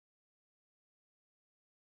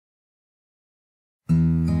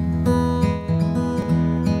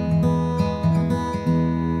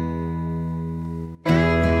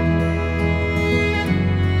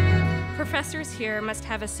here must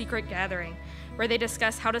have a secret gathering where they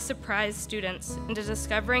discuss how to surprise students into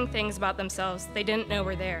discovering things about themselves they didn't know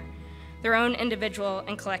were there, their own individual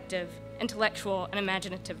and collective, intellectual and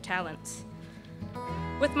imaginative talents.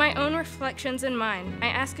 With my own reflections in mind, I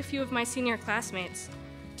ask a few of my senior classmates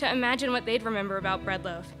to imagine what they'd remember about Bread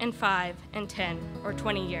Loaf in 5 and 10 or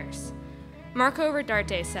 20 years. Marco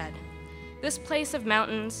Rodarte said, "This place of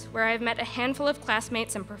mountains where I have met a handful of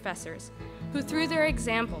classmates and professors who through their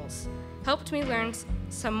examples helped me learn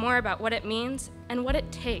some more about what it means and what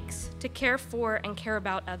it takes to care for and care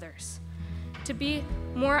about others. To be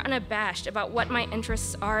more unabashed about what my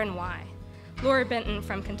interests are and why." Laura Benton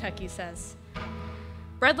from Kentucky says,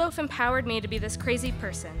 "Bread Loaf empowered me to be this crazy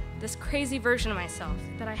person, this crazy version of myself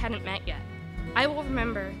that I hadn't met yet. I will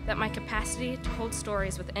remember that my capacity to hold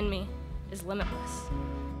stories within me is limitless."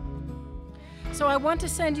 So I want to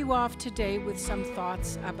send you off today with some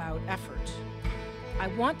thoughts about effort. I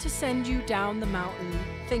want to send you down the mountain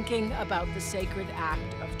thinking about the sacred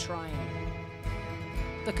act of trying,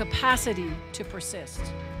 the capacity to persist,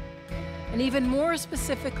 and even more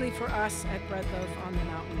specifically for us at Bread Loaf on the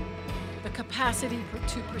Mountain, the capacity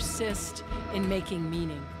to persist in making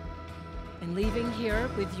meaning. And leaving here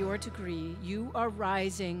with your degree, you are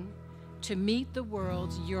rising to meet the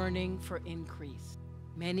world's yearning for increase.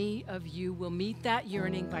 Many of you will meet that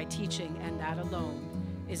yearning by teaching, and that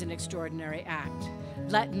alone is an extraordinary act.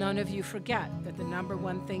 Let none of you forget that the number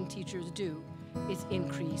one thing teachers do is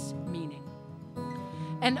increase meaning.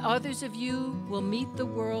 And others of you will meet the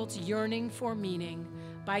world's yearning for meaning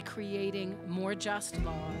by creating more just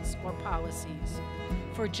laws or policies.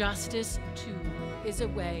 For justice, too, is a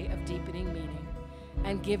way of deepening meaning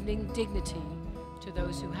and giving dignity to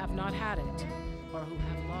those who have not had it or who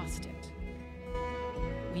have lost it.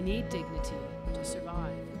 We need dignity to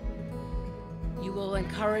survive. You will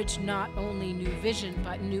encourage not only new vision,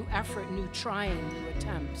 but new effort, new trying, new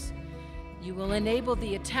attempts. You will enable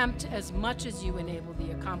the attempt as much as you enable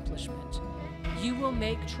the accomplishment. You will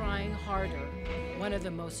make trying harder one of the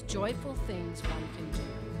most joyful things one can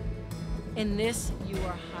do. In this, you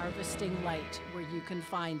are harvesting light where you can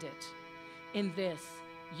find it. In this,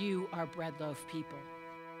 you are Bread Loaf people.